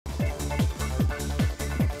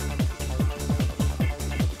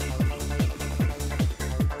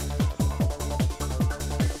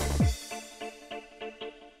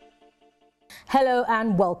Hello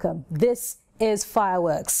and welcome. This is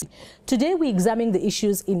Fireworks. Today we examine the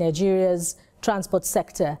issues in Nigeria's transport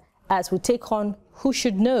sector as we take on Who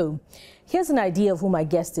Should Know. Here's an idea of who my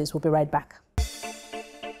guest is. We'll be right back.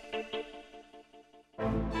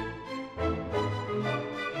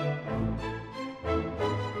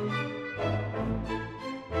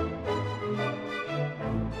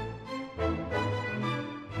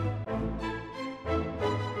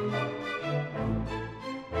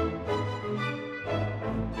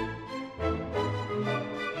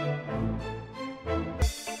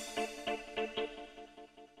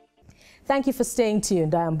 Thank you for staying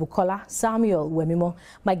tuned. I am Bukola Samuel Wemimo.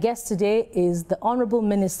 My guest today is the Honorable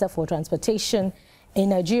Minister for Transportation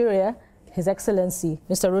in Nigeria, His Excellency,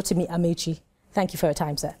 Mr. Rotimi Amaechi. Thank you for your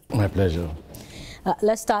time, sir. My pleasure.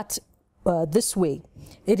 Let's start this way.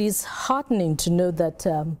 It is heartening to know that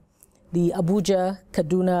the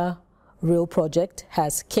Abuja-Kaduna rail project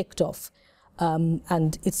has kicked off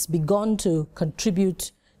and it's begun to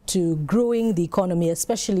contribute to growing the economy,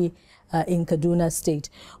 especially in Kaduna State.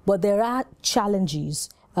 But there are challenges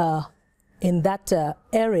in that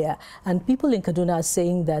area, and people in Kaduna are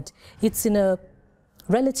saying that it's in a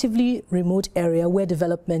relatively remote area where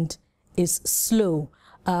development is slow.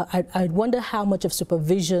 I wonder how much of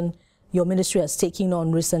supervision your ministry has taken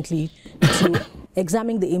on recently to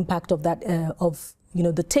examine the impact of that,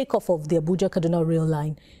 the takeoff of the Abuja-Kaduna rail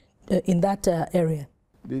line in that area.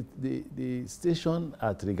 The station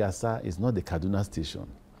at Rigasa is not the Kaduna station.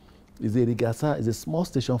 It's a Rigasa, is a small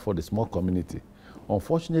station for the small community.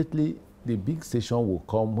 Unfortunately, the big station will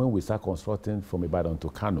come when we start constructing from Ibadan to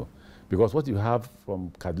Kano, because what you have from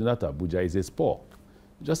Kaduna to Abuja is a spur,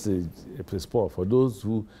 just a spur for those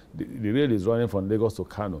who, the rail is running from Lagos to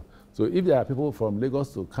Kano. So if there are people from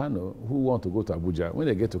Lagos to Kano who want to go to Abuja, when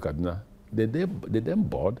they get to Kaduna, they then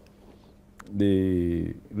board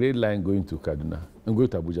the rail line going to Kaduna, and going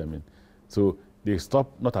to Abuja, I mean. So they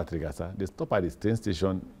stop not at Rigasa, they stop at the train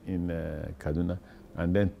station in Kaduna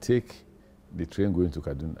and then take the train going to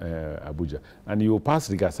Kaduna, Abuja. And you will pass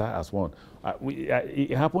Rigasa as one.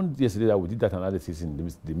 It happened yesterday that we did that analysis in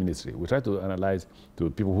the ministry. We tried to analyze to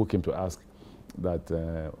people who came to ask that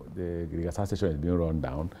the Rigasa station is being run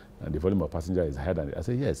down and the volume of passengers is higher than it. I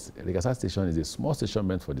said, yes, Rigasa station is a small station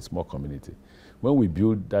meant for the small community. When we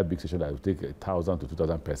build that big station that will take 1,000 to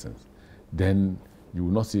 2,000 persons, then you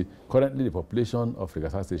will not see. Currently, the population of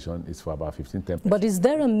Rigasa station is for about 15-10%. But is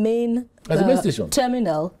there a main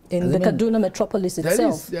terminal in the Kaduna metropolis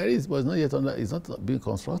itself? There is, but it's not yet it's not being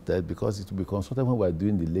constructed, because it will be constructed when we're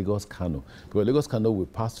doing the Lagos-Kano. Because Lagos-Kano will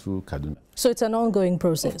pass through Kaduna. So it's an ongoing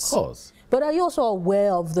process? Of course. But are you also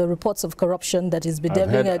aware of the reports of corruption that is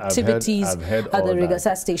bedeviling activities at the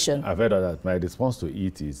Rigasa station? I've heard of that. My response to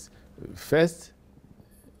it is, first,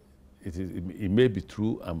 it may be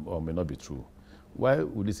true or may not be true. Why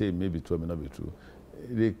would you say it may be true or may not be true?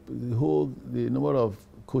 The number of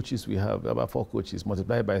coaches we have, about 4 coaches,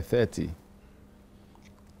 multiplied by 30.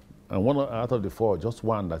 And one out of the 4, just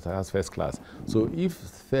one that has first class. So if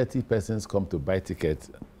 30 persons come to buy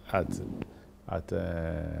tickets at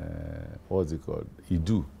what's it called,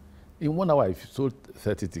 Idu, in 1 hour, if you sold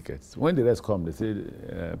 30 tickets, when the rest come, they say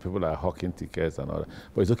people are hawking tickets and all that.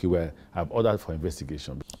 But it's okay, well, I've ordered for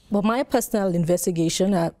investigation. But my personal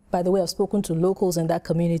investigation, by the way, I've spoken to locals in that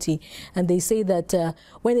community, and they say that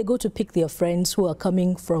when they go to pick their friends who are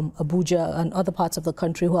coming from Abuja and other parts of the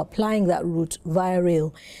country who are applying that route via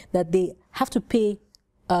rail, that they have to pay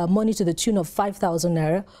money to the tune of 5,000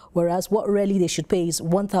 naira, whereas what really they should pay is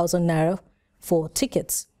 1,000 naira for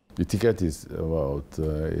tickets. The ticket is about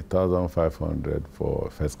 1,500 for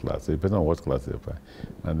first class. So it depends on what class they apply.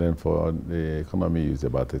 And then for the economy, it's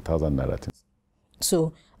about 1,000 naira.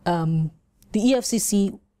 So the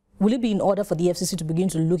EFCC, will it be in order for the EFCC to begin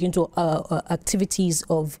to look into activities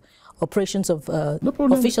of operations of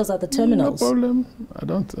officials at the terminals? No problem. I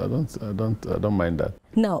don't mind that.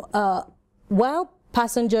 Now, while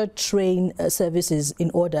passenger train service is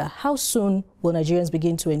in order, how soon will Nigerians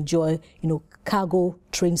begin to enjoy, cargo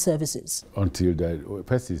train services? Until that,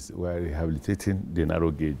 first is we're rehabilitating the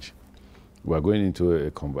narrow gauge. We're going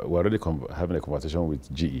into we're already having a conversation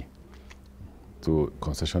with GE to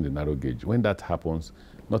concession the narrow gauge. When that happens,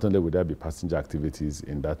 not only will there be passenger activities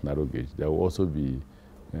in that narrow gauge, there will also be,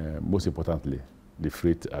 most importantly, the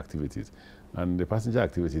freight activities. And the passenger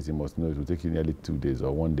activities, you must know, it will take you nearly 2 days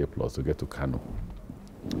or 1 day plus to get to Kano.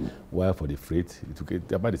 While for the freight, it will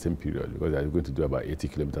get about the same period, because they're going to do about 80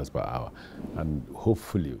 kilometers per hour. And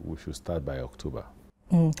hopefully, we should start by October.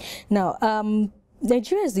 Now,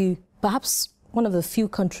 Nigeria is perhaps one of the few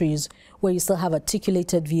countries where you still have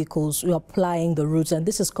articulated vehicles who are plying the routes, and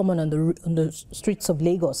this is common on the streets of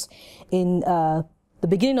Lagos. In the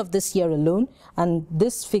beginning of this year alone, and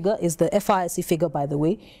this figure is the FRSC figure, by the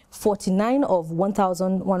way, 49 of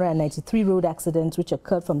 1,193 road accidents which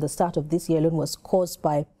occurred from the start of this year alone was caused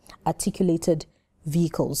by articulated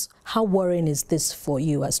vehicles. How worrying is this for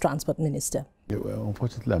you as Transport Minister? Yeah, well,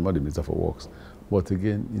 unfortunately, I'm not the Minister for Works. But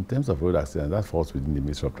again, in terms of road accidents, that falls within the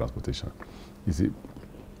Ministry of Transportation. You see,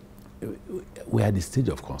 we are at the stage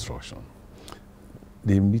of construction.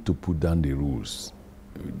 They need to put down the rules,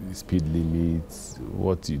 the speed limits,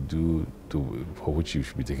 what you do for which you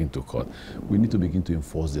should be taken to court. We need to begin to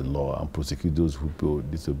enforce the law and prosecute those who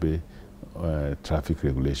disobey traffic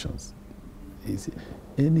regulations. You see,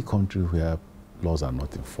 any country where laws are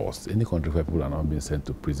not enforced, any country where people are not being sent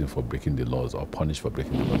to prison for breaking the laws or punished for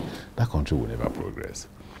breaking the law, that country will never progress.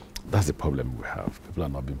 That's the problem we have. People are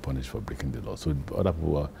not being punished for breaking the law, so other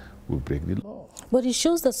people will break the law. But it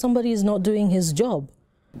shows that somebody is not doing his job.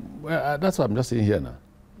 Well, that's what I'm just saying here now.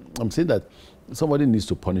 I'm saying that somebody needs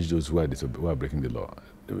to punish those who are breaking the law.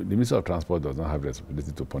 The Minister of Transport does not have the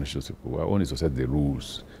responsibility to punish those people. Our own is to set the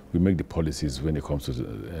rules. We make the policies when it comes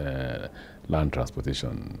to land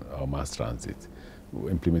transportation or mass transit.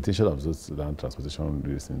 Implementation of those land transportation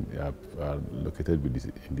rules are located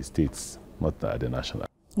in the states, not at the national.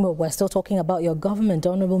 Well, we're still talking about your government,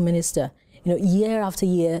 Honorable Minister. You know, year after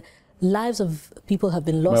year, lives of people have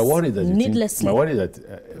been lost needlessly. My worry is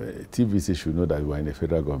that TVC should know that we are in a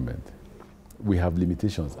federal government. We have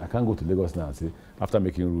limitations. I can't go to Lagos now and say, after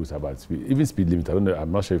making rules about speed, even speed limit, I don't know,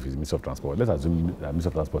 I'm not sure if it's Minister of Transport. Let's assume that Minister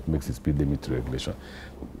of Transport makes the speed limit regulation.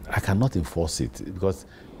 I cannot enforce it because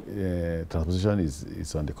transportation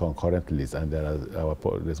is on the concurrent list, and there are our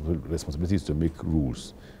responsibility is to make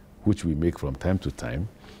rules, which we make from time to time,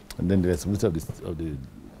 and then the responsibility of the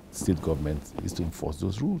state government is to enforce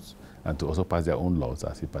those rules and to also pass their own laws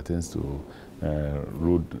as it pertains to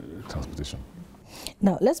road transportation.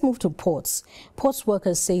 Now, let's move to ports. Ports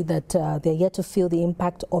workers say that they're yet to feel the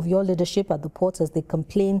impact of your leadership at the ports as they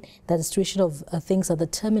complain that the situation of things at the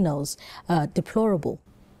terminals are deplorable.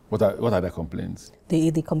 What are their complaints?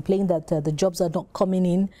 They complain that the jobs are not coming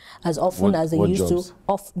in as often as they used to,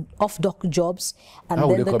 off-dock jobs, and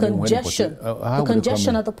then the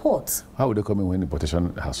congestion at the ports. How would they come in when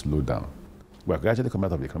importation has slowed down? We are gradually coming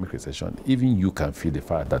out of the economic recession. Even you can feel the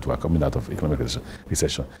fact that we are coming out of economic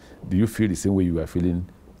recession. Do you feel the same way you were feeling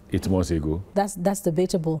 8 months ago? That's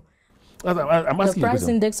debatable. I'm asking the price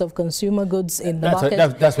index of consumer goods in the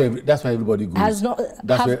market that's why everybody goes. Has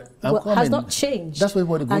not changed. That's why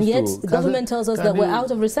everybody goes. And yet the government tells us that we're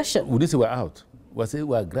out of recession. We didn't say we're out. We're saying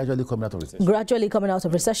we're gradually coming out of recession. Gradually coming out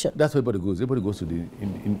of recession. That's where everybody goes. Everybody goes to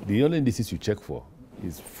the only indices you check for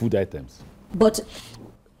is food items. But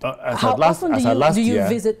how often do you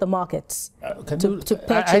visit the markets to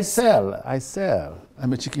purchase? I sell.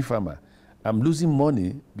 I'm a chicken farmer. I'm losing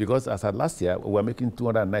money because as at last year, we were making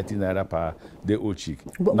 290 naira per day old chick.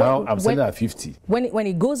 Now I'm selling at 50. When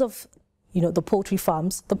it goes off, you know, the poultry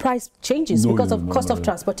farms, the price changes because of cost of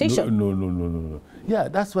transportation. No. Yeah,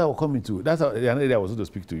 that's why we're coming to. That's the area I was going to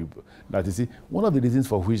speak to you. That you see, one of the reasons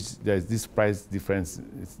for which there is this price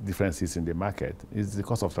differences in the market is the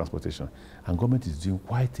cost of transportation. And government is doing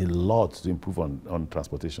quite a lot to improve on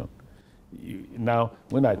transportation. Now,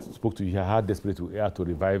 when I spoke to you, how desperate we are to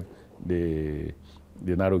revive the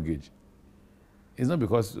narrow gauge. It's not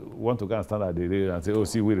because we want to go and stand at the rail and say, oh,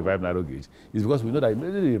 see, we revive narrow gauge. It's because we know that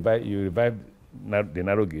immediately you revive the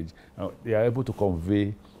narrow gauge, they are able to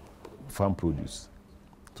convey farm produce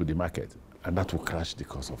to the market, and that will crash the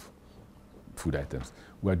cost of food items.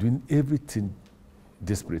 We are doing everything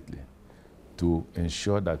desperately to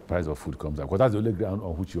ensure that price of food comes down, because that's the only ground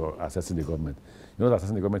on which you are assessing the government. You're not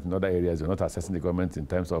assessing the government in other areas. You're not assessing the government in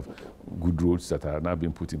terms of good roads that are now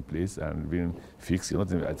being put in place and being fixed. You're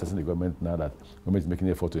not assessing the government now that the government is making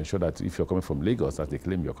an effort to ensure that if you're coming from Lagos, as they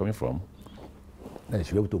claim you're coming from, then you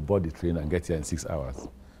should be able to board the train and get here in 6 hours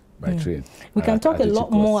by train. We can talk a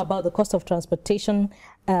lot more about the cost of transportation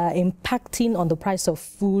impacting on the price of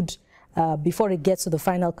food before it gets to the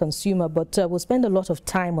final consumer, but we'll spend a lot of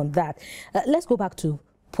time on that. Let's go back to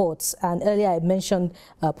ports, and earlier I mentioned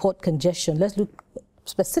port congestion. Let's look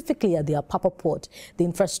specifically at the Apapa port. The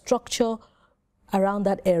infrastructure around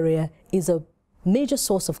that area is a major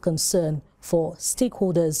source of concern for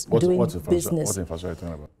stakeholders doing business. What infrastructure are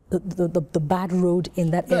you talking about? The bad road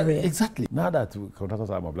in that area. Exactly. Now that contractors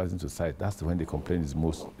are mobilizing to site, that's when the complaint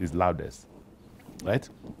is loudest, right?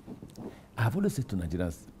 I've always said to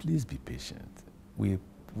Nigerians, please be patient. We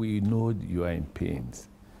know you are in pains.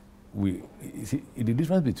 see, the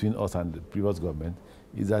difference between us and the previous government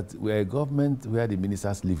is that we're a government where the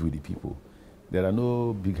ministers live with the people. There are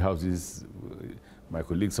no big houses.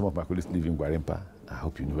 Some of my colleagues live in Gwarempa. I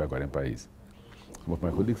hope you know where Gwarempa is. Some of my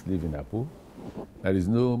colleagues live in Apo. There is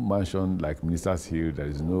no mansion like Ministers Hill. There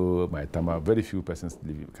is no Maitama. Very few persons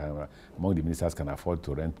among the ministers can afford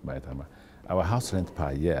to rent Maitama. Our house rent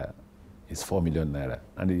per year is 4 million naira,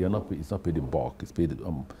 and it's not paid in bulk. It's paid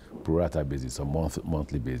on pro rata basis, on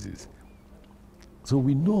monthly basis. So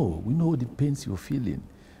we know the pains you're feeling.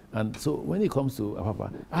 And so when it comes to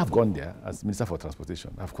Apapa, I've gone there as Minister for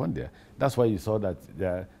Transportation. I've gone there. That's why you saw that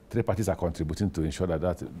there are 3 parties are contributing to ensure that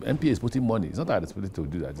MPA is putting money. It's not our responsibility to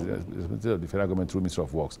do that. It's the responsibility of the federal government through Ministry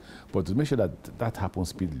of Works. But to make sure that happens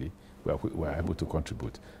speedily, we are able to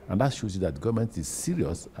contribute. And that shows you that the government is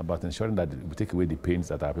serious about ensuring that we take away the pains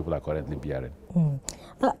that our people are currently bearing.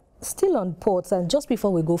 Still on ports, and just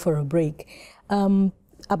before we go for a break,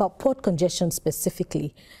 about port congestion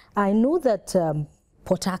specifically, I know that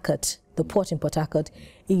Port Harcourt, the port in Port Harcourt,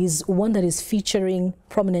 is one that is featuring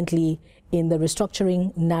prominently in the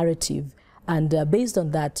restructuring narrative. And based on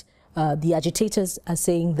that, the agitators are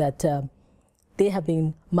saying that they have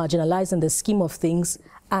been marginalized in the scheme of things,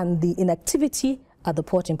 and the inactivity at the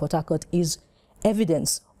port in Port Harcourt is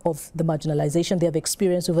evidence of the marginalization they have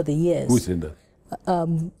experienced over the years. Who is in that?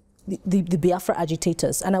 The Biafra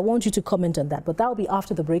agitators. And I want you to comment on that. But that will be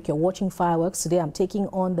after the break. You're watching Fireworks. Today I'm taking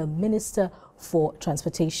on the Minister for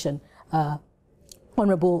Transportation,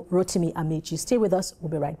 Honorable Rotimi Amaechi. Stay with us.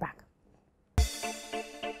 We'll be right back.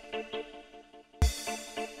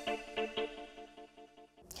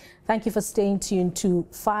 Thank you for staying tuned to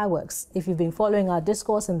Fireworks. If you've been following our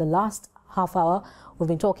discourse in the last half hour, we've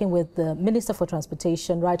been talking with the Minister for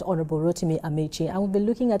Transportation, Right Honorable Rotimi Amaechi, and we've been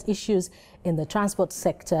looking at issues in the transport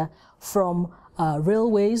sector, from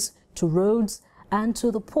railways to roads and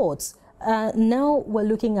to the ports. Now we're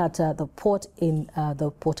looking at the port in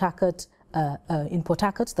Port Harcourt,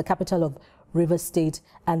 the capital of Rivers State,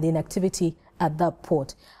 and the inactivity at that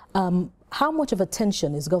port. How much of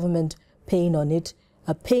attention is government paying on it,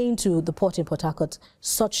 paying to the port in Port Harcourt,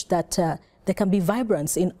 such that there can be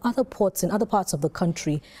vibrance in other ports in other parts of the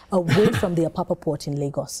country away from the Apapa port in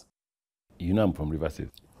Lagos? You know I'm from Rivers State.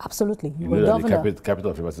 Absolutely. You know that the capital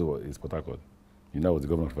of Rivers State is Port Harcourt. You know I was the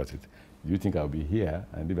governor of Rivers State. Do you think I'll be here,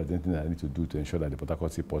 and if there's anything I need to do to ensure that the Port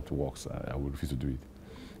Harcourt seaport works, I will refuse to do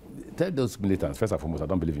it? Tell those militants, first and foremost, I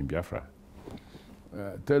don't believe in Biafra.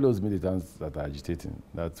 Tell those militants that are agitating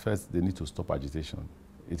that first they need to stop agitation.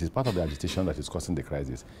 It is part of the agitation that is causing the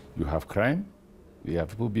crisis. You have crime, you have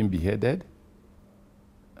people being beheaded,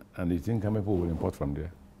 and you think how many people will import from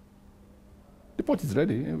there? The port is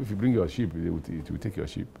ready. If you bring your ship, it will take your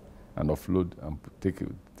ship and offload and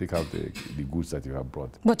take out the goods that you have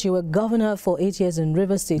brought. But you were governor for 8 years in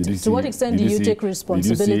Rivers State. To what extent do you take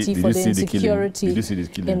responsibility for the insecurity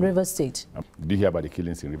in Rivers State? Did you hear about the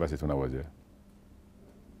killings in Rivers State when I was there?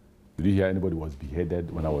 Did you hear anybody was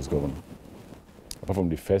beheaded when I was governor? Apart from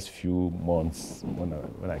the first few months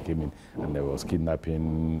when I came in, and there was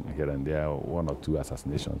kidnapping here and there, 1 or 2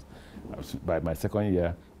 assassinations. By my second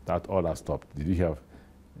year, all that stopped. Did you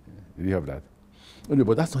have that? No,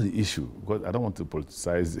 but that's not the issue, because I don't want to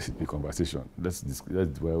politicize the conversation. Let's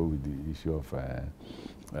dwell with the issue of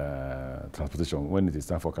transportation. When it is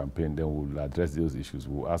time for campaign, then we'll address those issues.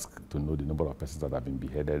 We'll ask to know the number of persons that have been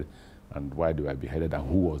beheaded and why they were beheaded and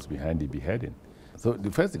who was behind the beheading. So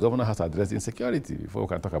the governor has to address insecurity before we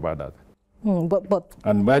can talk about that.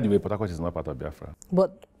 And by the way, Port Harcourt is not part of Biafra.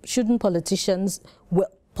 But shouldn't politicians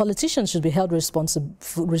should be held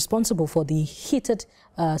responsible for the heated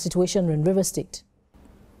situation in Rivers State?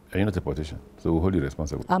 You're not a politician, so we'll hold you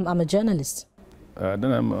responsible. I'm a journalist. Then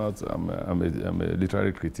I'm a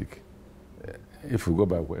literary critic. If we go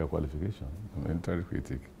by your qualification, I'm a literary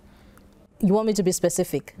critic. You want me to be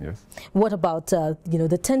specific? Yes. What about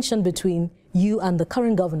the tension between you and the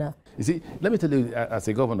current governor? You see, let me tell you, as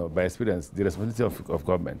a governor, by experience, the responsibility of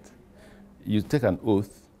government, you take an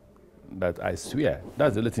oath that I swear,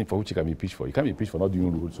 that's the only thing for which you can be impeached for. You can't be impeached for not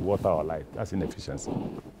doing rules, water or light. That's inefficiency,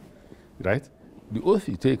 right? The oath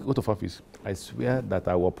you take, oath of office, I swear that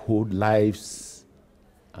I will uphold lives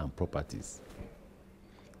and properties.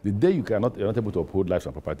 The day you're not able to uphold lives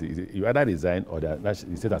and property, you either resign or the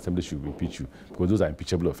State Assembly should impeach you, because those are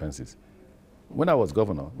impeachable offenses. When I was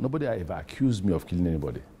governor, nobody ever accused me of killing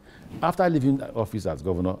anybody. After leaving office as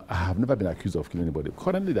governor, I have never been accused of killing anybody.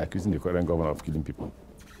 Currently, they're accusing the current governor of killing people.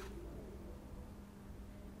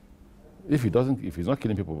 If he's not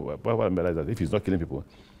killing people, what I realize that if he's not killing people,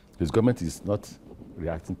 his government is not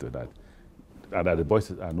reacting to that, and that the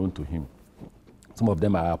voices are known to him. Some of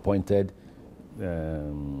them are appointed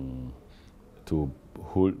to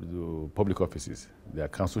hold public offices. They are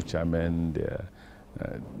council chairmen, they are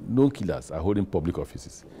known killers are holding public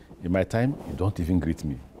offices. In my time, you don't even greet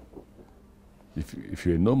me. If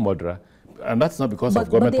you're a known murderer, and that's not because of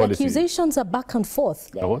government policy. But the accusations are back and forth.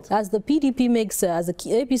 What? As the PDP makes, as the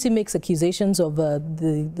APC makes accusations of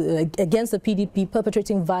against the PDP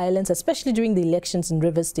perpetrating violence, especially during the elections in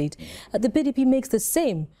Rivers State, the PDP makes the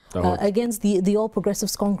same against the All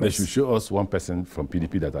Progressives Congress. They should show us one person from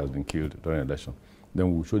PDP that has been killed during an election.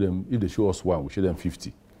 Then we'll show them, if they show us one, we'll show them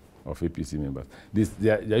 50 of APC members.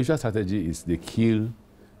 Their usual strategy is they kill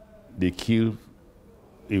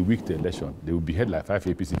a week to election. They will behead like 5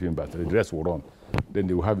 APC members, the rest will run. Then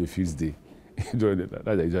they will have a feast day.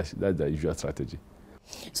 That's the usual strategy.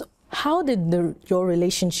 So how did your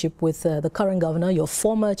relationship with the current governor, your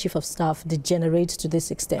former chief of staff, degenerate to this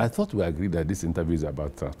extent? I thought we agreed that this interview is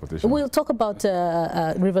about transportation. We'll talk about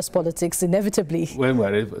Rivers politics inevitably.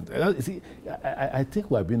 See, I think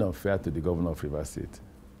we are being unfair to the governor of Rivers State.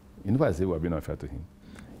 You know why I say we are being unfair to him?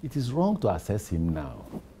 It is wrong to assess him now.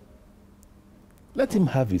 Let him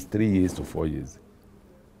have his 3 years to 4 years.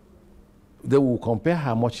 They will compare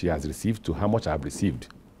how much he has received to how much I have received.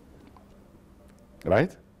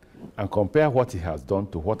 Right? And compare what he has done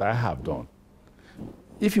to what I have done.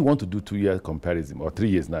 If you want to do 2-year comparison, or 3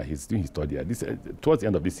 years now, he's doing his 3rd year. Towards the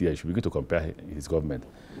end of this year, he should begin to compare his government.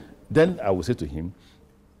 Then I will say to him,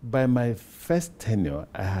 by my first tenure,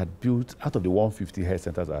 I had built, out of the 150 health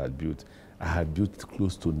centers I had built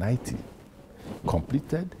close to 90.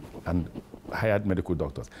 Completed and hired medical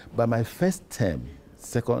doctors. By my first term,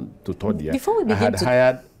 2nd to 3rd year, before we begin I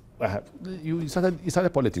had hired. You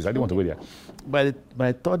started politics. I didn't want to go there. By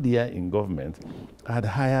my 3rd year in government, I had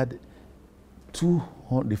hired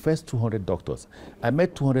the first 200 doctors. I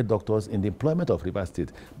met 200 doctors in the employment of Rivers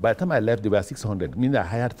State. By the time I left, there were 600, meaning I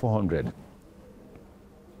hired 400.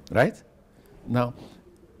 Right? Now,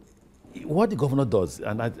 what the governor does,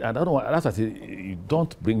 and I don't know, that's why I say, you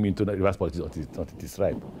don't bring me into the Rivers politics until it is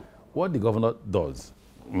right. What the governor does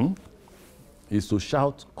is to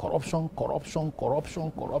shout corruption, corruption,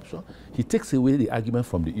 corruption, corruption. He takes away the argument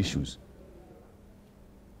from the issues.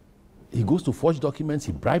 He goes to forge documents,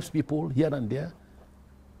 he bribes people here and there.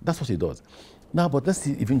 That's what he does. Now, but let's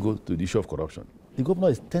even go to the issue of corruption. The governor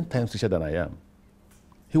is 10 times richer than I am.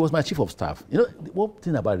 He was my chief of staff. You know, one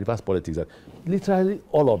thing about Rivers politics is that literally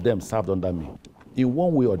all of them served under me in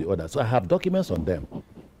one way or the other. So I have documents on them.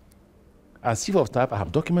 As chief of staff, I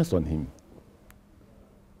have documents on him.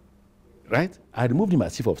 Right? I removed him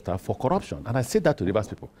as chief of staff for corruption. And I said that to Rivers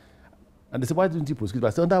people. And they said, why didn't you prosecute? I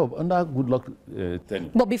said, under good luck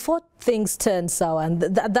tenure. But before things turn sour, and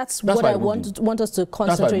that's what I want us to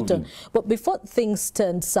concentrate on. But before things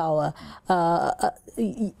turn sour,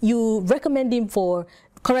 you recommend him for,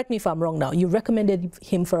 correct me if I'm wrong now, you recommended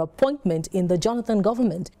him for appointment in the Jonathan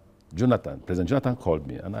government. President Jonathan called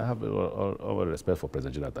me, and I have all respect for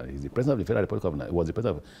President Jonathan. He's the president of the Federal Republic of Nigeria. He was the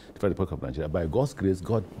president of the Federal Republic of Nigeria. By God's grace,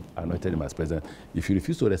 God anointed him as president. If you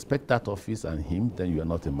refuse to respect that office and him, then you are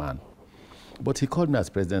not a man. But he called me as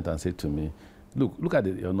president and said to me, look at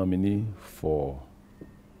your nominee for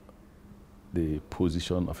the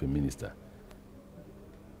position of a minister.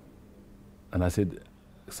 And I said,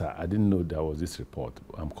 sir, I didn't know there was this report.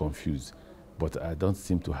 I'm confused. But I don't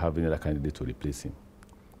seem to have any other candidate to replace him.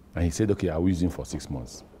 And he said, okay, I will use him for 6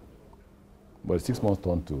 months. But 6 months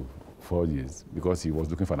turned to 4 years because he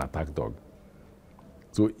was looking for an attack dog.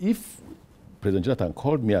 So if President Jonathan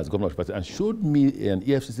called me as governor of the party and showed me an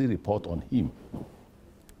EFCC report on him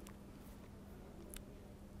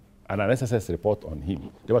and an SSS report on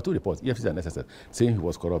him, there were 2 reports, EFCC and SSS, saying he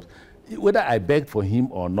was corrupt. Whether I begged for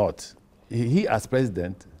him or not, he as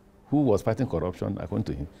president, who was fighting corruption, according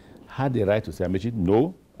to him, had the right to say, Amaechi,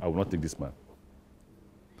 no, I will not take this man.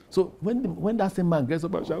 So when that same man gets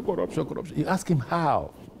about corruption, you ask him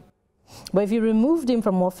how. But if you removed him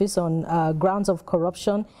from office on grounds of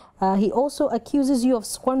corruption, he also accuses you of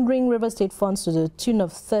squandering Rivers State funds to the tune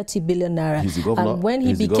of 30 billion naira. He's the governor, and when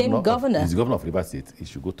he became governor... He's the governor of Rivers State. He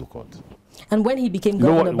should go to court. And when he became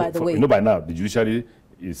governor, by the way... You know by now, the judiciary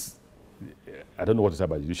is... I don't know what to say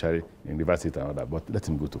about the judiciary in Rivers State and all that, but let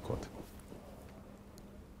him go to court.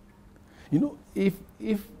 You know, if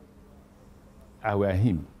I were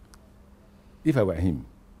him,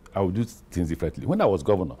 I would do things differently. When I was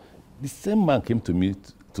governor, the same man came to me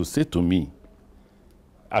to say to me,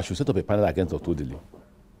 I should set up a panel against Dr. Odili.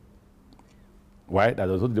 Why? That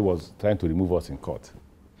Dr. Odili was trying to remove us in court.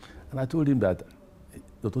 And I told him that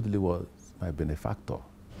Dr. Odili was my benefactor.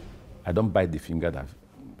 I don't bite the finger that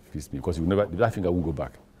feeds me because that finger won't go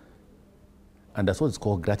back. And that's what's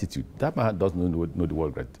called gratitude. That man doesn't know the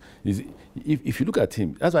word gratitude. If you look at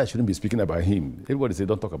him, that's why I shouldn't be speaking about him. Everybody say,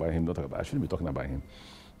 don't talk about him, don't talk about him. I shouldn't be talking about him.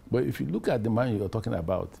 But if you look at the man you're talking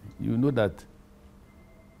about, you know that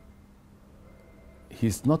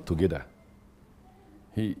he's not together.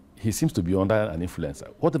 He seems to be under an influence.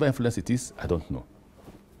 Whatever influence it is, I don't know.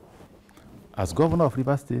 As governor of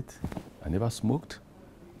Rivers State, I never smoked.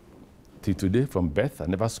 Till today, from birth, I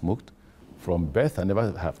never smoked. From birth, I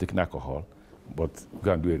never have taken alcohol. But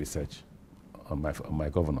go and do a research on my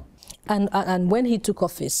governor. And when he took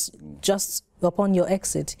office, just upon your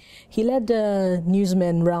exit, he led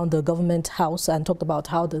newsmen around the government house and talked about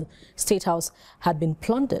how the State House had been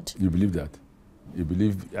plundered. You believe that? You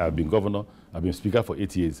believe I've been governor, I've been speaker for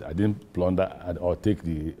 8 years. I didn't plunder or take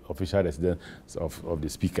the official residence of the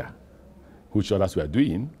speaker, which others were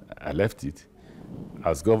doing. I left it.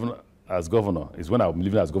 As governor, is when I'm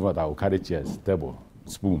living as governor that I will carry chairs, table,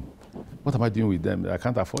 spoon. What am I doing with them? I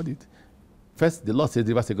can't afford it. First, the law says the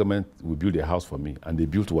Rivers State government will build a house for me, and they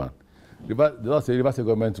built one. The law says the Rivers State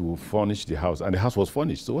government will furnish the house, and the house was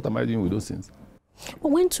furnished. So what am I doing with those things? But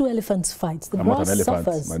when two elephants fight, the I'm grass not an elephant.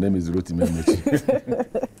 suffers. My name is Rotimi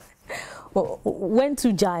Amaechi. Well, when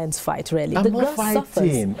two giants fight, really, I'm the not grass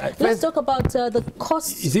fighting. suffers. Let's talk about the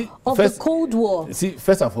costs of the Cold War. See,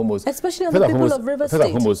 first and foremost, especially on the people of Rivers State. First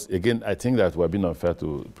and foremost, again, I think that we're being unfair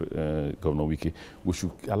to Governor Wike. We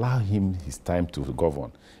should allow him his time to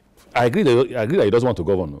govern. I agree that he doesn't want to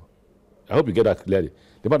govern. No. I hope you get that clearly.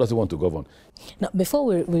 The man doesn't want to govern. Now, before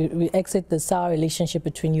we exit the sour relationship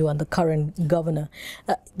between you and the current governor,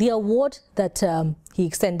 the award that he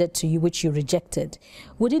extended to you, which you rejected,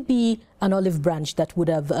 would it be an olive branch that would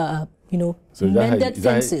have, mended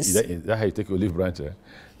fences? Is that how you take your olive branch?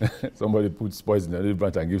 Somebody puts poison in an olive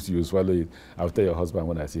branch and gives you swallow it. I'll tell your husband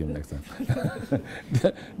when I see him next time.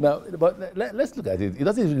 Now, but let's look at it. It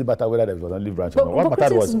doesn't really matter whether there was an olive branch or not. What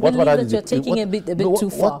mattered was you're taking a bit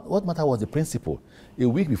too far. What mattered was the principle. A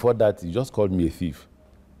week before that, you just called me a thief.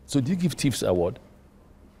 So do you give thieves award?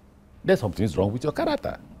 There's something wrong with your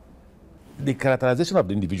character. The characterization of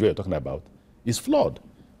the individual you're talking about is flawed.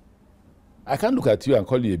 I can't look at you and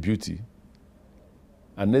call you a beauty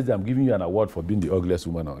unless I'm giving you an award for being the ugliest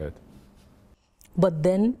woman on earth. But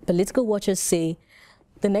then political watchers say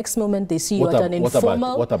the next moment they see you at an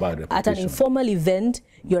informal event,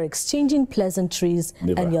 you're exchanging pleasantries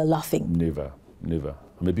and you're laughing. Never, never.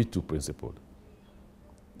 I'm a bit too principled.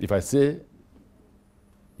 If I say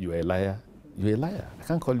you're a liar, you're a liar. I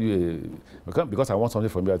can't call you because I want something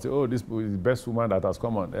from you. I say, oh, this is the best woman that has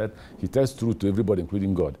come on earth. He tells truth to everybody,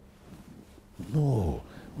 including God. No,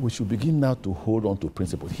 we should begin now to hold on to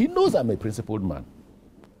principles. He knows I'm a principled man.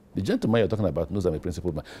 The gentleman you're talking about knows I'm a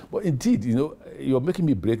principled man. But indeed, you're making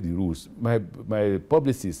me break the rules. My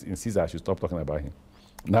publicist insists I should stop talking about him.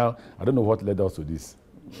 Now, I don't know what led us to this.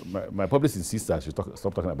 My publicist insists I should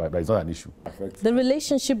stop talking about it, but it's not an issue. The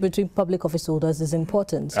relationship between public office holders is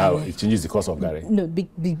important. It changes the course of Gary. No,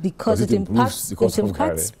 because it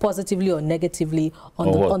impacts positively or negatively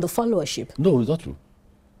on the followership. No, it's not true.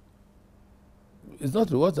 It's not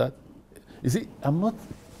true. What's that? You see, I'm not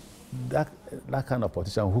that kind of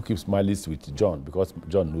politician who keeps malice with John because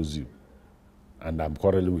John knows you. And I'm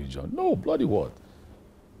quarreling with John. No, bloody what?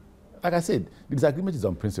 Like I said, the disagreement is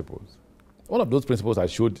on principles. One of those principles I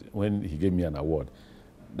showed when he gave me an award,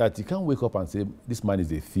 that you can't wake up and say, this man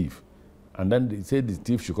is a thief. And then they say the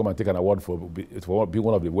thief should come and take an award for being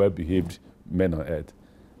one of the well-behaved men on earth.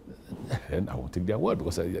 And I won't take the award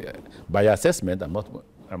because by assessment, I'm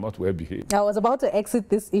not well-behaved. I was about to exit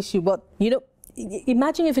this issue, but,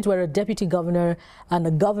 imagine if it were a deputy governor and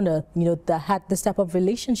a governor, that had this type of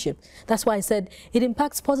relationship. That's why I said it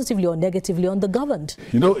impacts positively or negatively on the governed.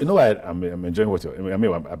 I'm enjoying what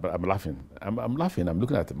I'm laughing. I'm laughing. I'm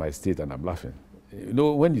looking at my state and I'm laughing.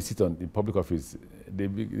 When you sit in public office, they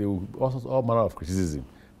will also all manner of criticism.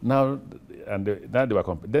 Now,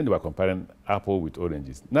 they were comparing apple with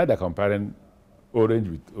oranges. Now they're comparing orange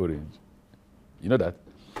with orange. You know that?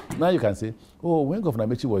 Now you can say, oh, when Governor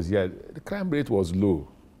Amaechi was here, the crime rate was low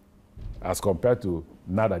as compared to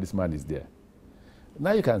now that this man is there.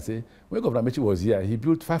 Now you can say, when Governor Amaechi was here, he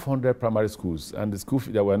built 500 primary schools, and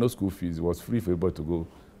there were no school fees. It was free for everybody to go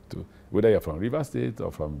to, whether you're from Rivers State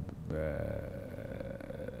or from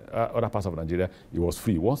other parts of Nigeria, it was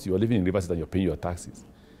free. Once you're living in Rivers State and you're paying your taxes.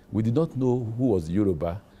 We did not know who was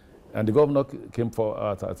Yoruba, and the governor came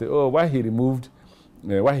forward and said, oh, why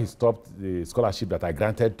he stopped the scholarship that I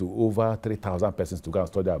granted to over 3,000 persons to go and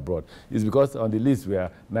study abroad is because on the list were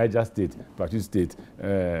Niger State, Plateau State.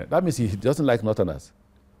 That means he doesn't like Northerners.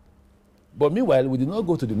 But meanwhile, we did not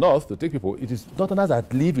go to the north to take people. It is Northerners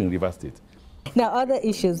that live in Rivers State. Now, other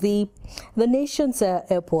issues, the nation's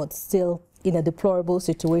airports still in a deplorable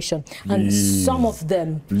situation, and some of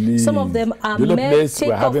them are mere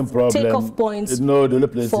take-off points. No, the only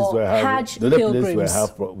places for Hajj pilgrims.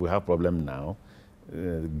 we have problem now,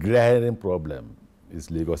 glaring problem is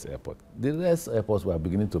Lagos Airport. The rest airports we are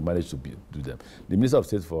beginning to manage to do them. The Minister of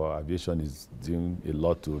State for Aviation is doing a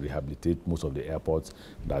lot to rehabilitate most of the airports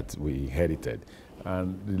that we inherited.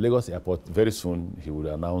 And the Lagos Airport, very soon, he will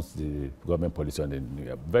announce the government policy on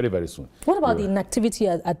the very, very soon. What about the inactivity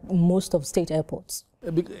at most of state airports?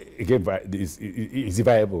 Again, is it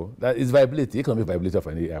viable? That is viability, economic viability of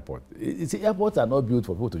any airport. Airports are not built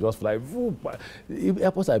for people to just fly.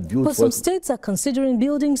 Airports are built but some states are considering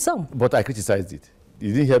building some. But I criticized it.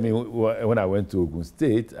 You didn't hear me when I went to Ogun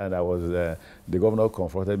State and I was, the governor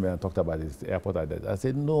confronted me and talked about this airport. I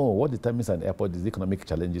said, no, what determines an airport is economic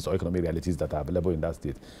challenges or economic realities that are available in that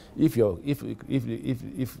state. If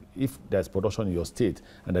there's production in your state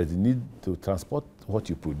and there's a need to transport what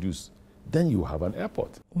you produce, then you have an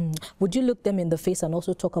airport. Would you look them in the face and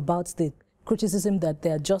also talk about the criticism that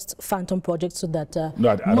they're just phantom projects so that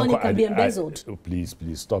money can be embezzled? Please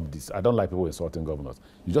stop this. I don't like people insulting governors.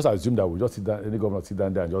 You just assume that we just sit down, any governor sit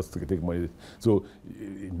down there and just take money. So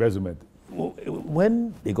embezzlement.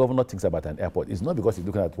 When a governor thinks about an airport, it's not because he's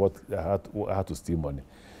looking at how to steal money.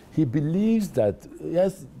 He believes that,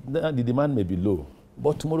 yes, the demand may be low,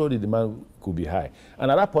 but tomorrow the demand could be high. And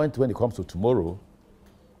at that point, when it comes to tomorrow,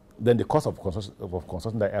 then the cost of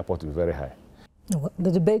constructing that airport will be very high.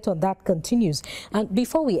 The debate on that continues. And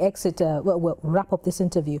before we exit, we'll wrap up this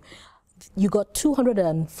interview. You got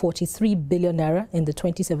 243 billion naira in the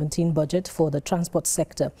 2017 budget for the transport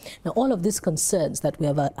sector. Now, all of these concerns that we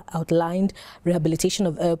have outlined, rehabilitation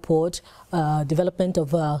of airport, development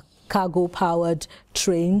of cargo-powered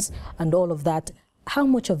trains, and all of that, how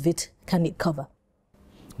much of it can it cover?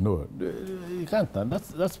 No, you can't.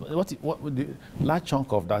 That's what the large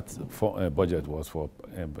chunk of that budget was for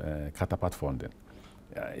catapult funding.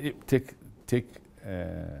 Take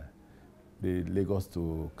the Lagos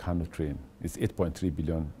to Kano train. It's 8.3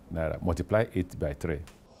 billion naira. Multiply it by 3.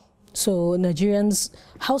 So Nigerians,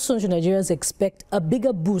 how soon should Nigerians expect a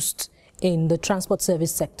bigger boost in the transport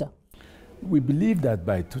service sector? We believe that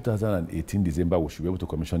by 2018 December we should be able to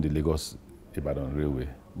commission the Lagos-Ibadan Railway.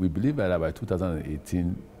 We believe that by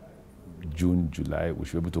 2018 June, July, we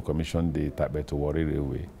should be able to commission the Tabe to Warri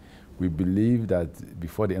Railway. We believe that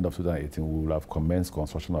before the end of 2018, we will have commenced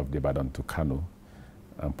construction of the Ibadan to Kano,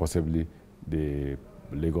 and possibly the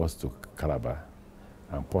Lagos to Calabar,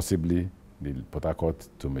 and possibly the Port Harcourt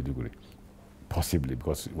to Maiduguri. Possibly,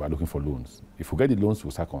 because we are looking for loans. If we get the loans,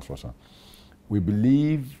 we'll start construction. We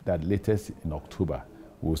believe that latest in October,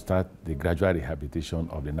 we'll start the gradual rehabilitation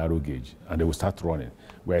of the narrow gauge, and they will start running.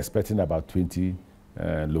 We're expecting about 20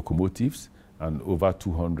 locomotives and over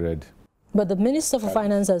 200. But the Minister for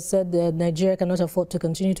Finance has said that Nigeria cannot afford to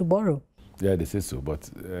continue to borrow. Yeah, they say so, but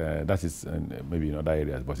that is maybe in other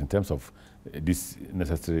areas. But in terms of this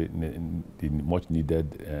necessary, the much needed,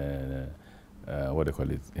 what they call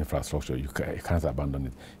it, infrastructure, you can't abandon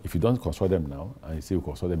it. If you don't construct them now, and you say you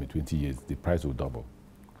construct them in 20 years, the price will double.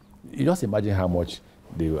 You just imagine how much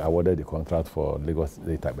they awarded the contract for Lagos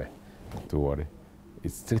Tabe to Warri.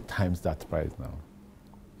 It's 3 times that price now,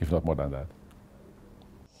 if not more than that.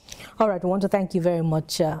 All right, we want to thank you very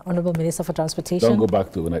much, Honorable Minister for Transportation. Don't go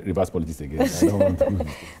back to reverse politics again. I don't want to.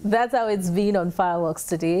 That's how it's been on Fireworks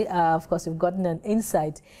today. Of course, we've gotten an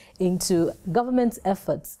insight into government's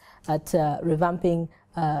efforts at revamping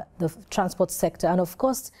the transport sector, and of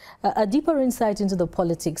course, a deeper insight into the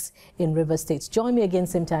politics in River State. Join me again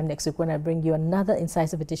same time next week when I bring you another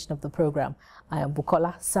incisive edition of the program. I am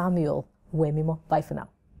Bukola Samuel Wemimo. Bye for now.